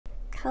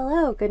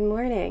Hello, good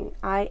morning.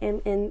 I am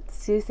in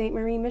Sault Sainte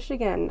Marie,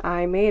 Michigan.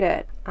 I made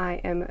it.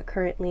 I am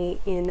currently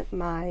in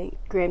my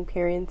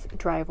grandparents'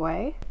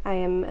 driveway. I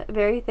am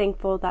very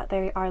thankful that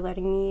they are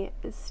letting me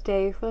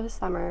stay for the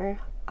summer.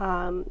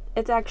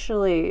 It's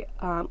actually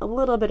a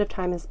little bit of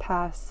time has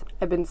passed.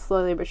 I've been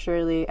slowly but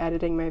surely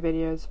editing my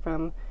videos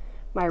from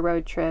my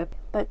road trip,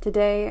 but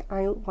today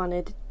I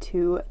wanted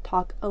to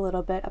talk a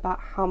little bit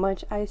about how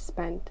much I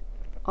spent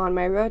on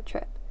my road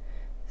trip.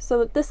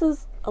 So this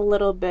is a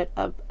little bit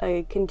of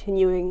a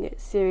continuing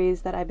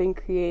series that I've been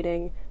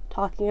creating,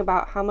 talking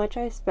about how much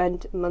I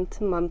spent month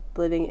to month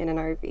living in an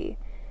RV,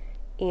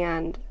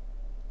 and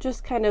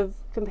just kind of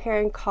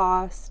comparing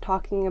costs,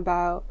 talking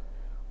about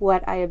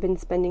what I have been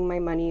spending my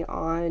money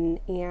on.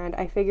 And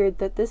I figured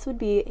that this would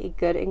be a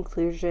good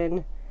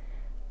inclusion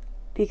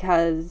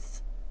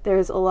because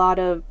there's a lot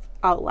of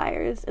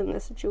outliers in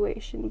this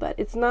situation, but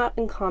it's not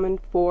uncommon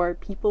for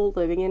people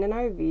living in an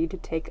RV to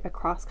take a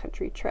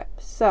cross-country trip.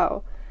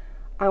 So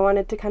I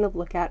wanted to kind of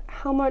look at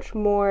how much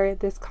more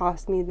this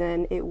cost me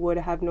than it would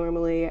have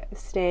normally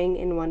staying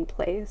in one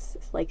place,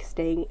 like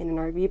staying in an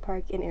RV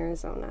park in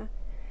Arizona,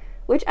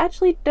 which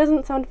actually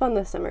doesn't sound fun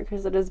this summer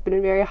because it has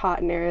been very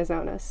hot in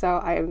Arizona. So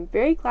I am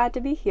very glad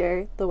to be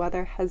here. The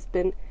weather has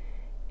been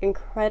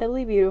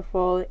incredibly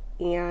beautiful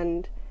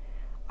and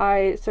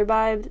I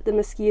survived the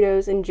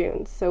mosquitoes in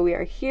June. So we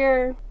are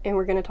here and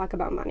we're going to talk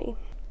about money.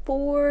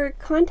 For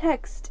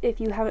context,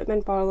 if you haven't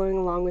been following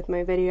along with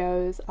my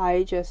videos,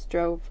 I just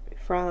drove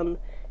from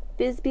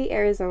Bisbee,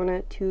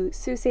 Arizona to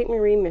Sault Sainte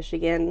Marie,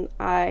 Michigan.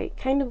 I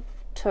kind of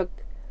took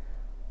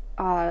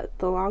the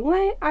long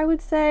way, I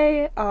would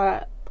say.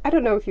 I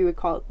don't know if you would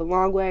call it the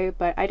long way,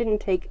 but I didn't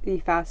take the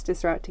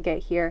fastest route to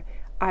get here.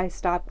 I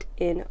stopped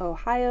in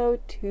Ohio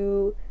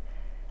to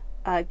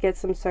get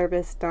some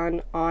service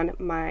done on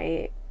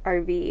my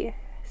RV.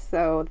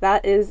 So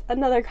that is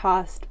another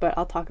cost, but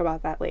I'll talk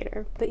about that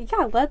later. But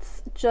yeah,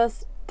 let's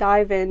just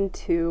dive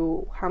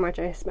into how much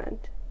I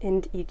spent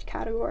in each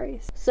category.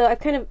 So I've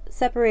kind of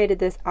separated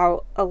this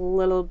out a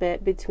little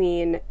bit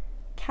between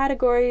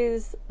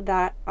categories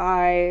that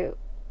I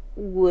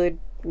would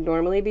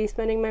normally be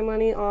spending my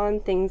money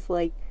on, things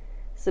like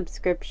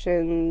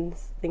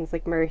subscriptions, things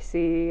like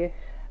Mercy,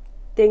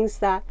 things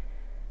that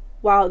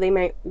while they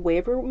might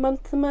waver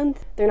month to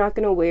month, they're not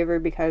going to waver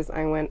because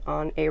I went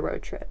on a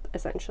road trip,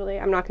 essentially.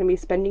 I'm not going to be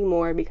spending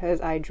more because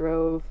I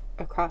drove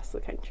across the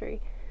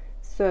country.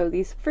 So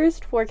these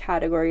first four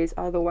categories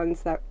are the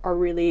ones that are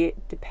really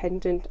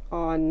dependent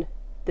on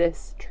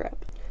this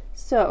trip.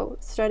 So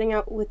starting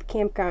out with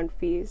campground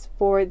fees,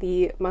 for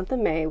the month of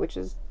May, which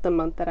is the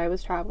month that I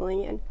was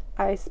traveling in,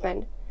 I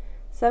spent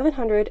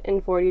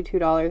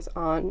 $742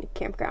 on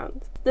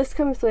campgrounds. This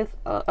comes with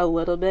a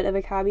little bit of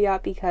a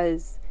caveat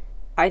because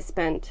I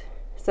spent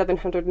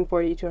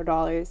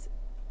 $742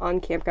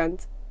 on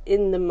campgrounds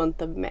in the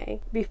month of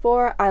May.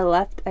 Before I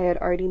left, I had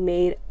already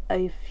made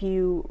a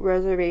few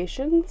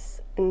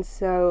reservations, and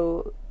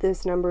so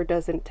this number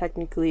doesn't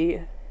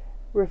technically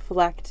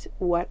reflect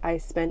what I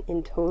spent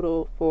in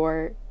total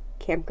for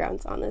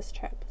campgrounds on this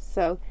trip.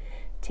 So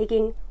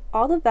taking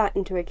all of that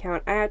into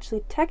account, I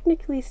actually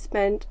technically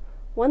spent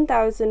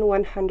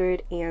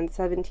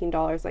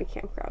 $1,117 on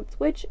campgrounds,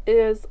 which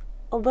is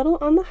a little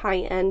on the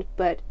high end,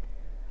 but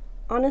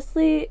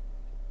honestly,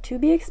 to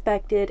be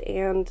expected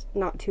and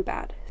not too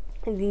bad.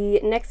 The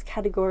next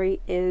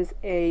category is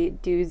a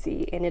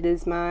doozy, and it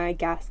is my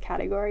gas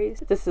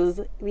categories. This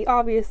is the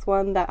obvious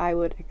one that I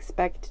would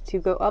expect to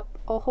go up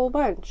a whole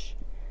bunch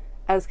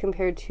as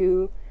compared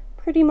to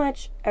pretty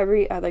much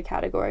every other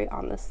category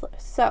on this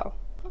list. So,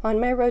 on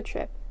my road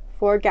trip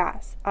for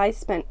gas, I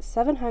spent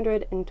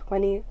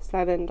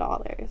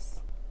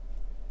 $727.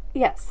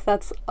 Yes,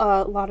 that's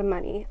a lot of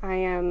money. I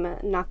am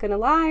not gonna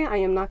lie, I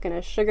am not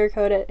gonna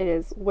sugarcoat it. It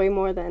is way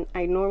more than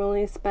I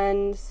normally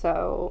spend,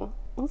 so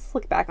let's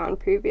look back on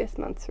previous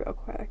months real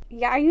quick.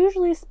 Yeah, I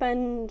usually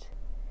spend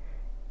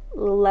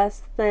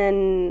less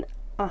than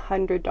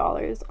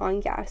 $100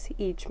 on gas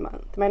each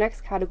month. My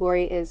next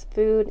category is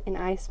food, and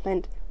I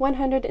spent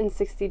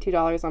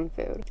 $162 on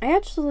food. I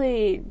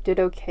actually did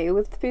okay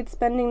with food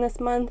spending this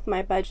month.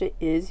 My budget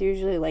is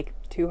usually like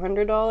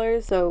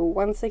 $200, so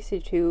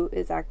 $162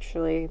 is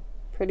actually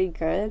pretty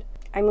good.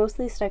 I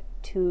mostly stuck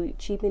to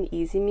cheap and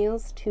easy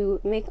meals to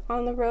make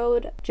on the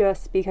road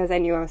just because I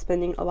knew I was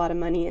spending a lot of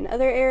money in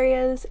other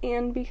areas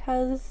and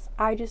because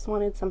I just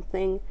wanted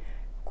something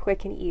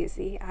quick and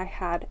easy. I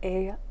had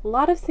a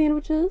lot of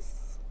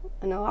sandwiches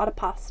and a lot of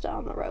pasta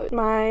on the road.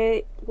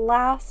 My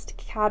last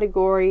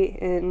category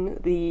in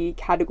the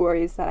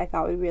categories that I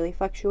thought would really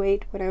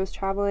fluctuate when I was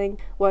traveling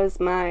was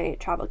my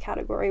travel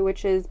category,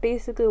 which is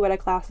basically what I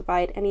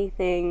classified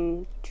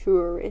anything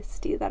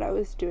touristy that I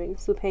was doing.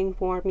 So paying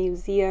for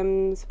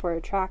museums, for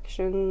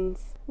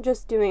attractions,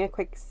 just doing a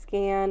quick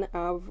scan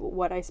of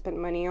what I spent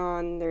money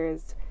on.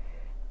 There's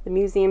the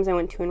museums I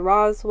went to in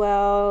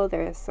Roswell,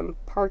 there's some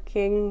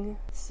parking.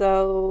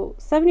 So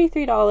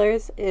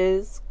 $73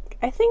 is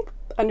I think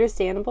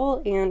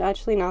understandable and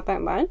actually not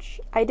that much.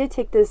 I did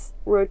take this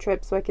road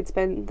trip so I could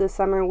spend the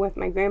summer with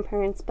my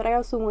grandparents, but I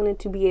also wanted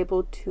to be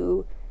able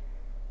to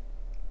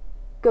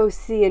go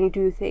see and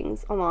do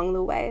things along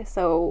the way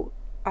so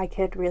I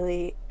could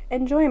really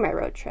enjoy my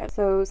road trip.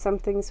 So some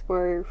things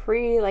were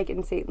free, like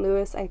in St.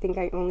 Louis, I think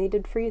I only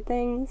did free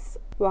things,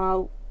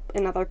 while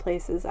in other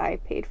places I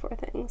paid for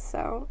things.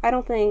 So I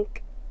don't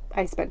think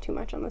I spent too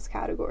much on this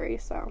category.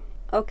 So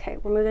okay,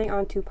 we're moving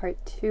on to part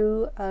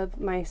 2 of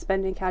my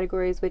spending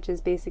categories, which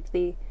is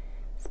basically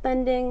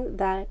spending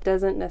that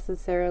doesn't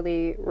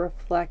necessarily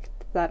reflect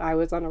that I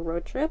was on a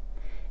road trip.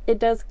 It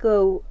does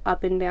go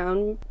up and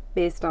down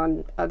based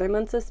on other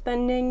months of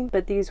spending,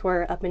 but these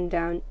were up and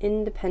down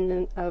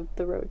independent of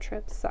the road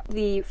trip. So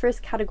the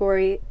first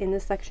category in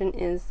this section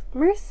is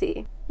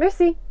Mercy.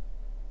 Mercy,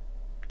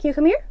 can you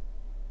come here?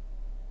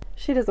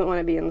 She doesn't want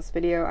to be in this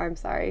video. I'm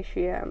sorry.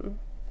 She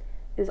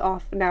is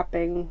off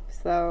napping,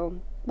 so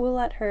we'll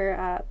let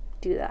her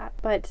do that.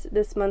 But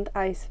this month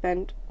I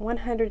spent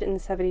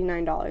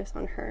 $179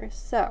 on her,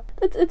 so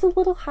it's a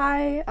little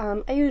high.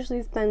 I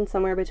usually spend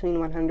somewhere between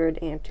 $100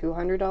 and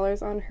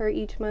 $200 on her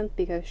each month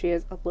because she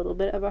is a little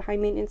bit of a high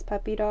maintenance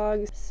puppy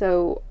dog.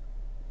 So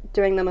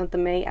during the month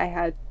of May I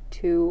had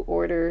to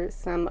order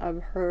some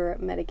of her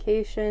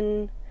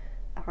medication.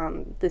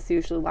 This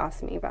usually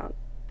lasts me about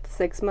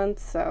 6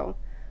 months, so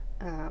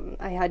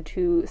I had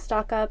to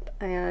stock up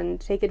and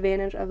take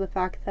advantage of the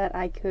fact that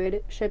I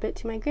could ship it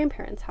to my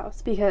grandparents'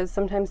 house, because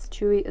sometimes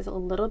Chewy is a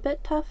little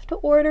bit tough to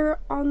order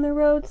on the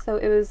road, so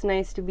it was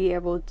nice to be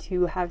able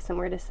to have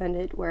somewhere to send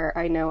it where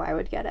I know I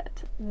would get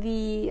it.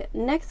 The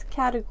next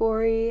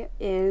category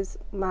is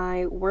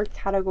my work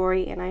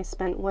category, and I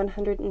spent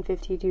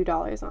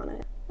 $152 on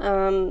it.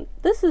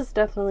 This is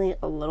definitely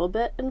a little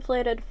bit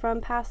inflated from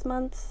past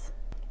months.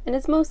 And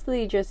it's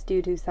mostly just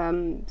due to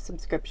some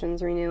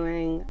subscriptions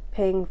renewing,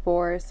 paying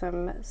for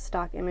some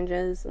stock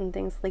images and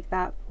things like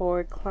that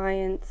for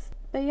clients.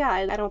 But yeah,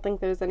 I don't think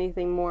there's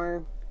anything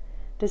more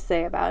to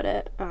say about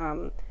it.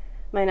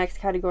 My next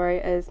category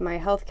is my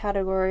health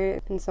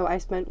category, and so I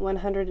spent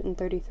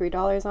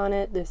 $133 on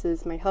it. This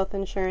is my health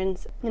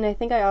insurance, and I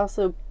think I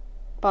also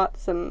bought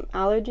some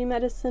allergy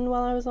medicine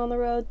while I was on the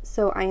road,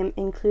 so I am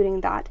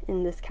including that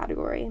in this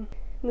category.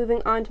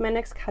 Moving on to my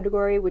next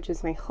category, which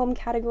is my home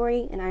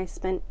category, and I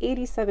spent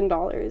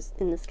 $87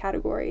 in this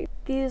category.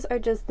 These are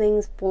just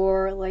things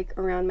for like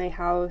around my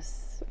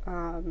house.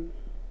 I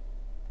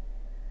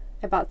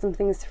bought some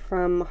things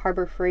from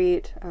Harbor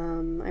Freight.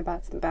 I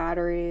bought some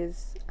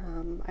batteries.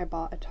 I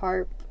bought a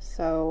tarp,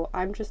 so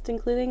I'm just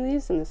including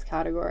these in this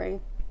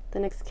category. The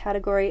next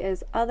category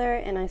is other,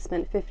 and I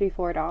spent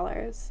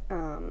 $54.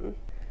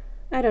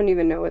 I don't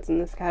even know what's in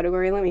this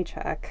category. Let me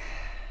check.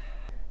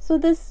 So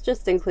this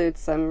just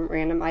includes some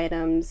random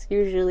items.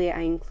 Usually I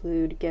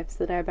include gifts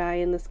that I buy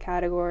in this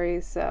category,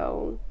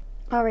 so...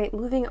 Alright,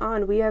 moving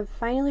on. We have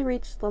finally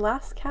reached the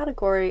last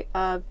category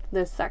of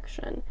this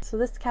section. So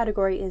this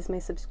category is my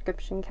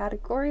subscription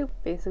category,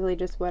 basically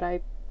just what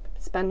I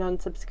spend on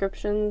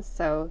subscriptions,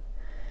 so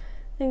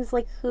things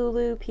like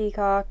Hulu,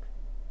 Peacock,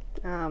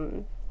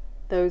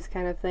 those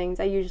kind of things.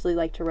 I usually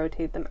like to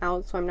rotate them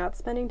out so I'm not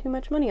spending too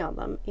much money on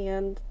them,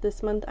 and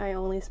this month I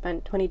only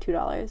spent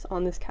 $22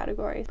 on this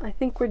category. I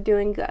think we're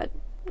doing good.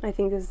 I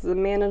think this is a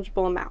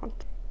manageable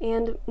amount.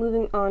 And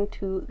moving on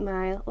to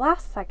my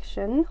last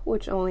section,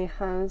 which only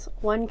has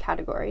one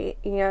category,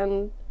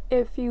 and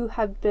if you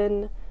have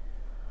been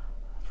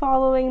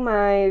following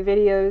my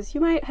videos,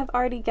 you might have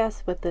already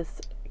guessed what this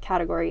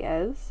category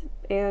is,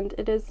 and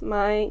it is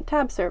my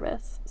tab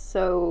service.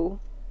 So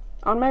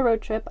on my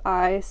road trip,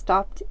 I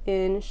stopped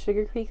in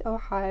Sugar Creek,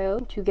 Ohio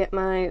to get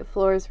my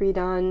floors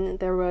redone.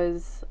 There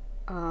was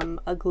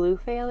a glue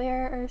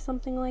failure or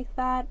something like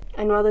that.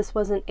 And while this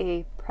wasn't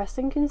a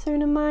pressing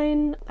concern of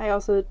mine, I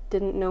also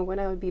didn't know when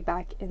I would be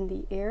back in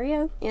the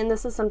area. And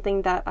this is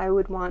something that I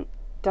would want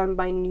done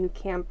by New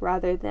Camp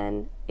rather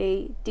than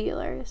a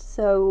dealer.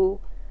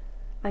 So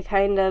I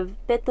kind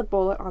of bit the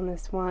bullet on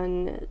this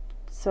one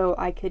so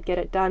I could get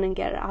it done and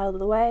get it out of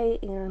the way,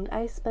 and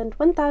I spent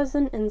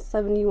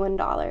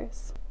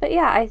 $1,071. But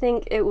yeah, I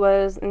think it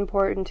was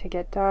important to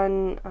get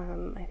done.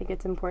 I think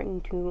it's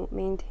important to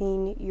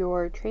maintain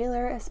your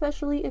trailer,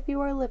 especially if you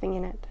are living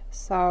in it.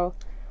 So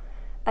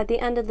at the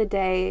end of the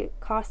day,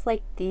 costs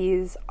like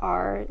these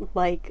are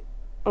like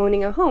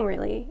owning a home,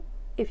 really.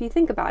 If you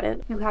think about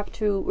it, you have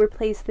to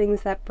replace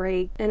things that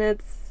break, and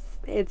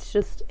it's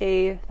just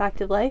a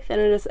fact of life,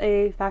 and it is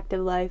a fact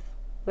of life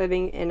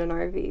living in an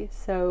RV.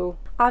 So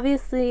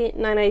obviously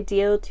not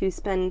ideal to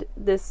spend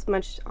this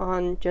much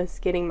on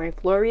just getting my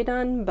floor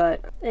redone, but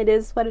it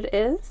is what it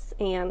is,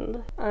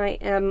 and I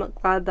am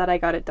glad that I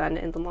got it done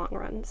in the long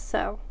run.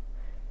 So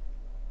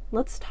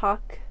let's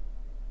talk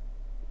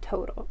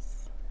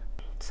totals.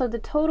 So the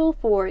total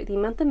for the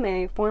month of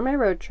May for my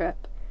road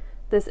trip,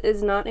 this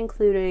is not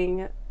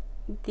including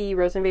the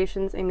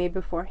reservations I made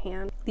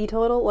beforehand. The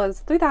total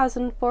was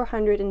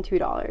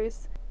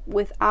 $3,402.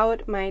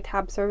 Without my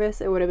tab service,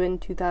 it would have been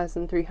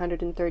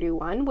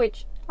 $2,331,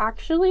 which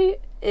actually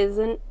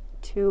isn't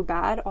too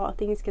bad, all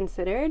things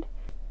considered.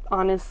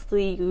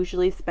 honestly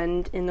usually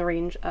spend in the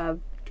range of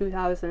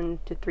 $2,000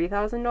 to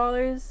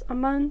 $3,000 a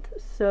month,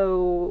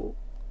 so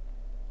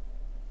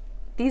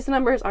these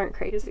numbers aren't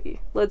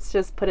crazy. Let's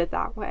just put it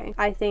that way.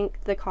 I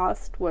think the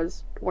cost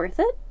was worth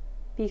it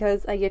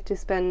because I get to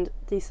spend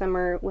the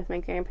summer with my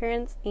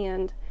grandparents,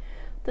 and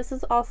this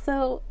is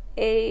also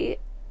a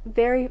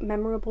very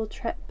memorable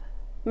trip.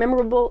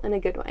 Memorable in a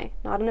good way,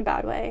 not in a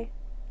bad way,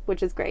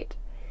 which is great.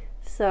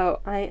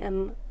 So I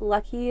am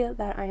lucky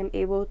that I am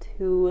able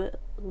to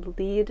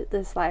lead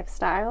this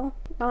lifestyle.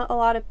 Not a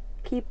lot of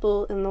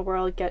people in the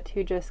world get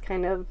to just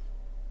kind of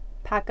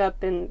pack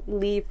up and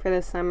leave for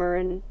the summer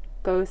and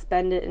go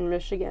spend it in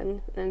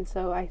Michigan, and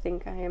so I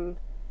think I am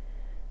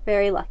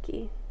very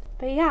lucky.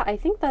 But yeah, I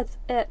think that's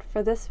it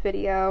for this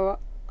video.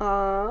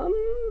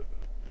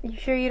 You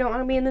sure you don't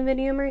want to be in the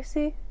video,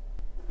 Mercy?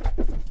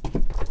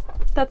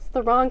 That's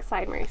the wrong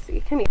side,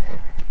 Mercy. Come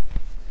here.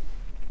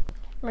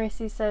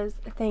 Mercy says,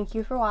 thank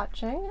you for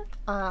watching,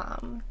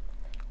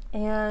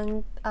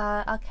 and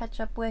I'll catch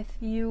up with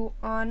you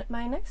on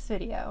my next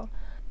video.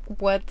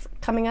 What's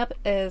coming up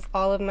is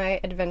all of my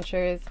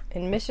adventures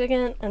in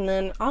Michigan, and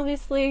then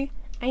obviously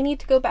I need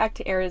to go back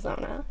to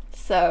Arizona.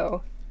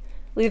 So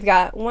we've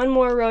got one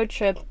more road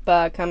trip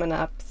coming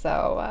up,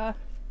 so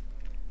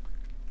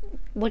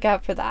look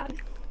out for that.